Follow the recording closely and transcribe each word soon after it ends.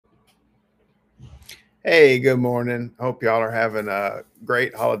Hey, good morning. Hope y'all are having a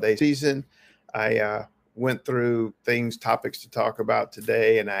great holiday season. I went through topics to talk about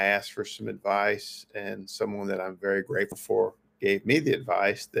today, and I asked for some advice. And someone that I'm very grateful for gave me the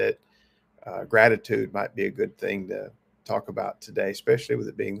advice that gratitude might be a good thing to talk about today, especially with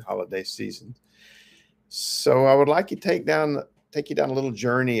it being the holiday season. So I would like to take you down a little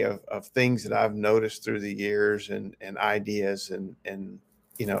journey of things that I've noticed through the years and ideas and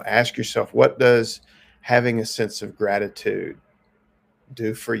ask yourself, what does having a sense of gratitude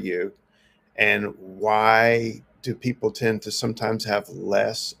do for you, and why do people tend to sometimes have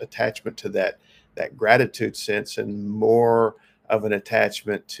less attachment to that gratitude sense and more of an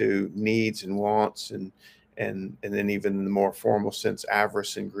attachment to needs and wants and then even in the more formal sense,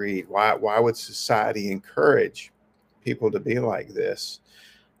 avarice and greed? Why would society encourage people to be like this?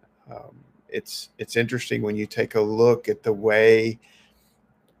 It's interesting when you take a look at the way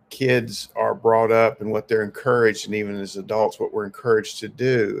kids are brought up and what they're encouraged, and even as adults what we're encouraged to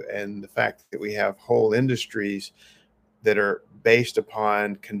do, and the fact that we have whole industries that are based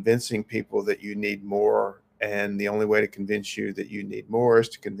upon convincing people that you need more, and the only way to convince you that you need more is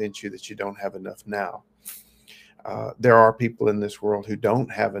to convince you that you don't have enough now. There are people in this world who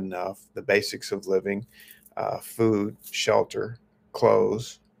don't have enough, the basics of living, food, shelter,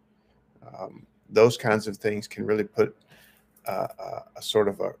 clothes. Those kinds of things can really put a sort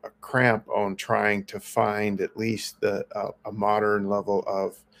of a cramp on trying to find at least a modern level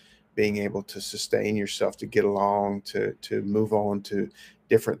of being able to sustain yourself, to get along, to move on to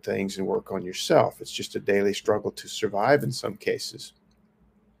different things and work on yourself. It's just a daily struggle to survive in some cases.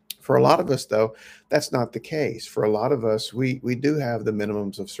 For a lot of us, though, that's not the case. For a lot of us, we do have the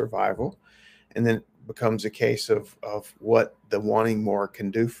minimums of survival, and then it becomes a case of what the wanting more can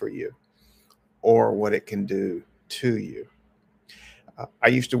do for you, or what it can do to you. I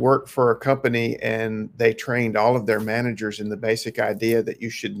used to work for a company, and they trained all of their managers in the basic idea that you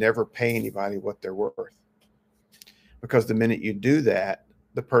should never pay anybody what they're worth. Because the minute you do that,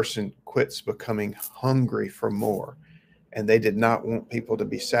 the person quits becoming hungry for more. And they did not want people to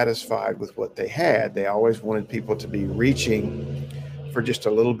be satisfied with what they had. They always wanted people to be reaching for just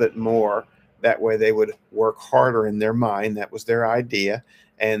a little bit more. That way they would work harder in their mind. That was their idea.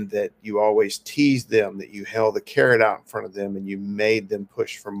 And that you always teased them, that you held the carrot out in front of them and you made them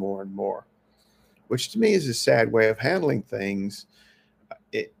push for more and more, which to me is a sad way of handling things.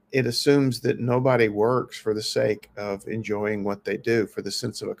 It assumes that nobody works for the sake of enjoying what they do, for the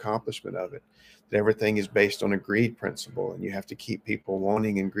sense of accomplishment of it, that everything is based on a greed principle and you have to keep people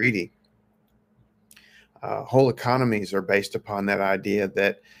wanting and greedy. Whole economies are based upon that idea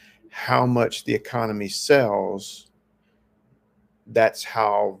that how much the economy sells, that's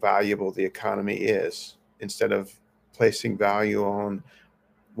how valuable the economy is, instead of placing value on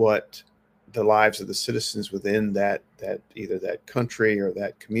what the lives of the citizens within that either that country or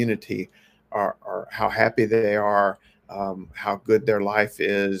that community are, how happy they are, how good their life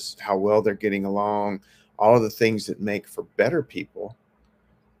is, how well they're getting along, all of the things that make for better people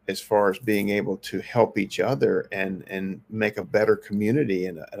as far as being able to help each other and make a better community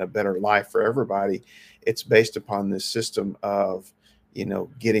and a better life for everybody. It's based upon this system of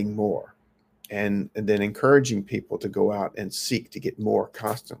getting more, and then encouraging people to go out and seek to get more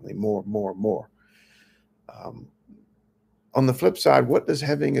constantly, more, more, more. Um, on the flip side, what does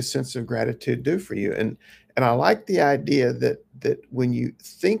having a sense of gratitude do for you? And I like the idea that when you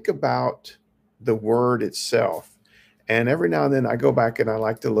think about the word itself, and every now and then I go back and I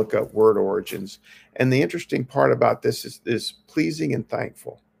like to look up word origins. And the interesting part about this is pleasing and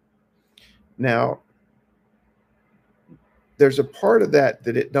thankful. Now, there's a part of that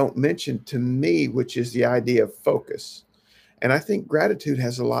it don't mention to me, which is the idea of focus. And I think gratitude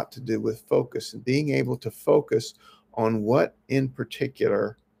has a lot to do with focus and being able to focus on what in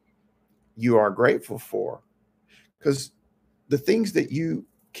particular you are grateful for. Because the things that you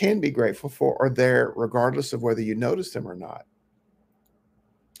can be grateful for are there regardless of whether you notice them or not.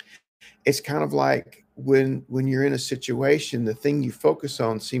 It's kind of like when you're in a situation, the thing you focus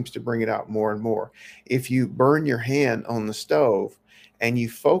on seems to bring it out more and more. If you burn your hand on the stove and you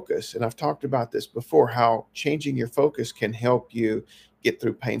focus, and I've talked about this before, how changing your focus can help you get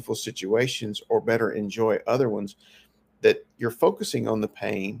through painful situations or better enjoy other ones, that you're focusing on the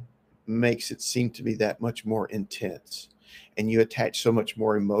pain makes it seem to be that much more intense, and you attach so much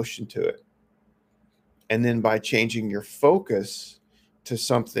more emotion to it. And then by changing your focus to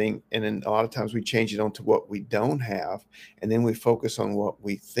something, and then a lot of times we change it onto what we don't have, and then we focus on what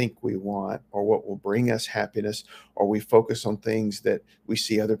we think we want or what will bring us happiness, or we focus on things that we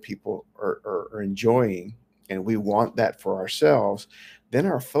see other people are enjoying, and we want that for ourselves. then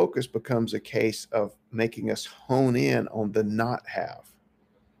our focus becomes a case of making us hone in on the not have.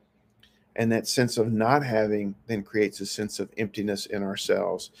 And that sense of not having then creates a sense of emptiness in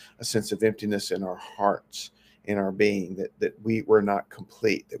ourselves, a sense of emptiness in our hearts, in our being, that we're not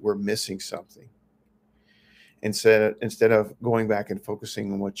complete, that we're missing something. Instead of going back and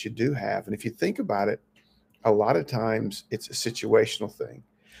focusing on what you do have. And if you think about it, a lot of times it's a situational thing.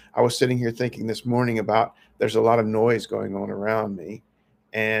 I was sitting here thinking this morning about there's a lot of noise going on around me.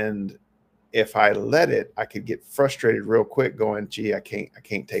 And if I let it, I could get frustrated real quick going, gee, I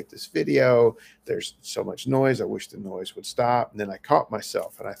can't tape this video. There's so much noise. I wish the noise would stop. And then I caught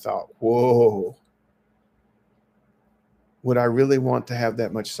myself and I thought, whoa, would I really want to have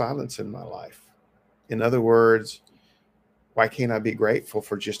that much silence in my life? In other words, why can't I be grateful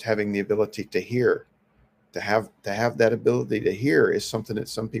for just having the ability to hear? To have that ability to hear is something that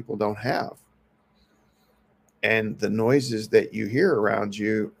some people don't have. And the noises that you hear around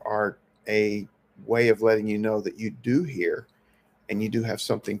you are a way of letting you know that you do hear and you do have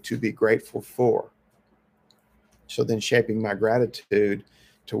something to be grateful for. So then shaping my gratitude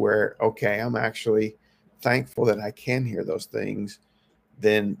to where, okay, I'm actually thankful that I can hear those things,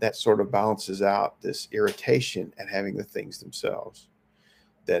 then that sort of balances out this irritation at having the things themselves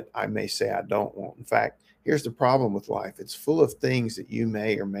that I may say I don't want. In fact, here's the problem with life. It's full of things that you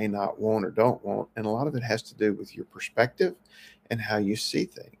may or may not want or don't want. And a lot of it has to do with your perspective and how you see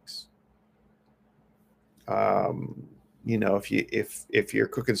things. Um, if you're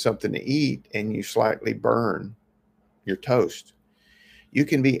cooking something to eat and you slightly burn your toast, you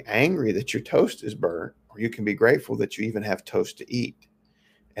can be angry that your toast is burnt, or you can be grateful that you even have toast to eat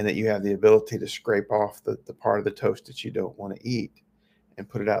and that you have the ability to scrape off the part of the toast that you don't want to eat and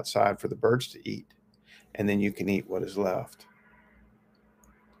put it outside for the birds to eat. And then you can eat what is left.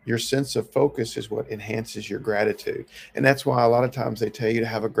 Your sense of focus is what enhances your gratitude. And that's why a lot of times they tell you to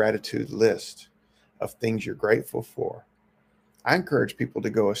have a gratitude list of things you're grateful for. I encourage people to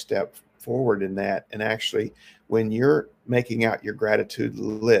go a step forward in that. And actually, when you're making out your gratitude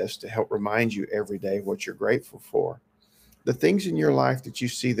list to help remind you every day what you're grateful for, the things in your life that you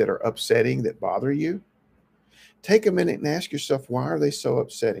see that are upsetting, that bother you, take a minute and ask yourself, why are they so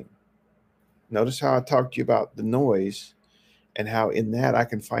upsetting? Notice how I talked to you about the noise and how in that I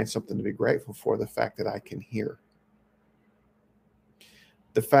can find something to be grateful for, the fact that I can hear.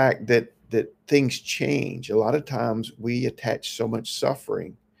 The fact that things change. A lot of times we attach so much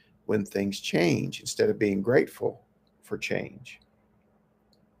suffering when things change instead of being grateful for change.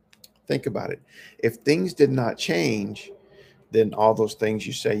 Think about it. If things did not change, then all those things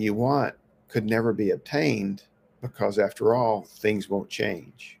you say you want could never be obtained, because after all, things won't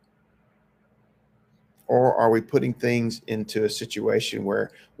change. Or are we putting things into a situation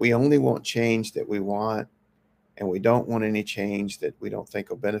where we only want change that we want and we don't want any change that we don't think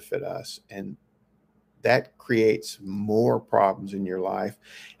will benefit us? And that creates more problems in your life.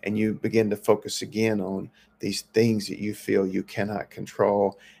 And you begin to focus again on these things that you feel you cannot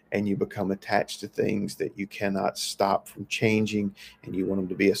control. And you become attached to things that you cannot stop from changing and you want them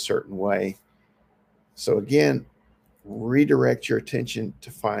to be a certain way. So, again, redirect your attention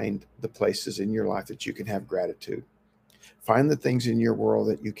to find the places in your life that you can have gratitude. Find the things in your world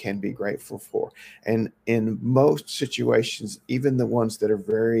that you can be grateful for. And in most situations, even the ones that are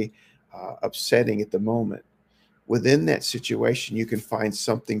very upsetting at the moment, within that situation, you can find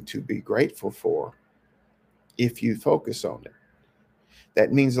something to be grateful for if you focus on it.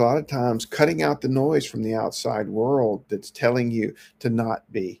 That means a lot of times cutting out the noise from the outside world that's telling you to not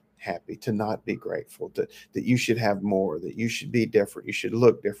be happy, to not be grateful, that you should have more, that you should be different, you should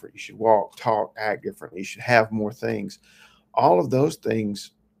look different, you should walk, talk, act differently, you should have more things. All of those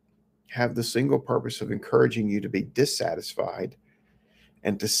things have the single purpose of encouraging you to be dissatisfied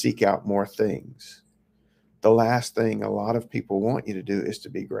and to seek out more things. The last thing a lot of people want you to do is to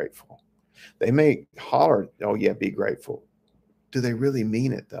be grateful. They may holler, oh, yeah, be grateful. Do they really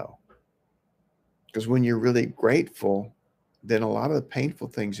mean it, though? Because when you're really grateful, then a lot of the painful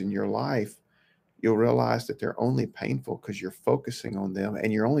things in your life, you'll realize that they're only painful because you're focusing on them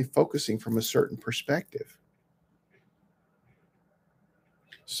and you're only focusing from a certain perspective.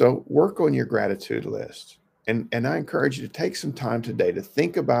 So work on your gratitude list. And I encourage you to take some time today to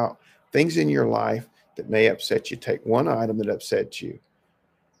think about things in your life that may upset you. Take one item that upsets you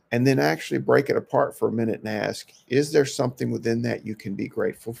and then actually break it apart for a minute and ask, is there something within that you can be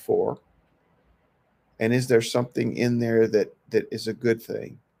grateful for? And is there something in there that is a good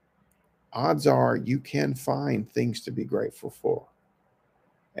thing? Odds are you can find things to be grateful for.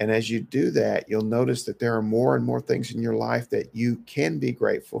 And as you do that, you'll notice that there are more and more things in your life that you can be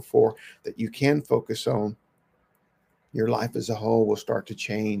grateful for, that you can focus on. Your life as a whole will start to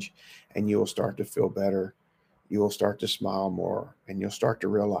change, and you will start to feel better. You will start to smile more, and you'll start to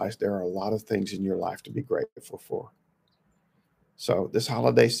realize there are a lot of things in your life to be grateful for. So, this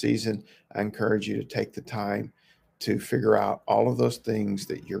holiday season, I encourage you to take the time to figure out all of those things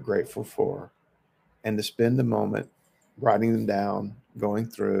that you're grateful for and to spend a moment writing them down, going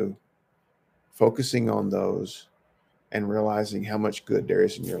through, focusing on those, and realizing how much good there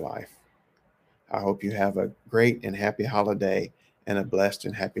is in your life. I hope you have a great and happy holiday and a blessed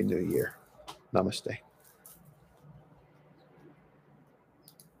and happy new year. Namaste.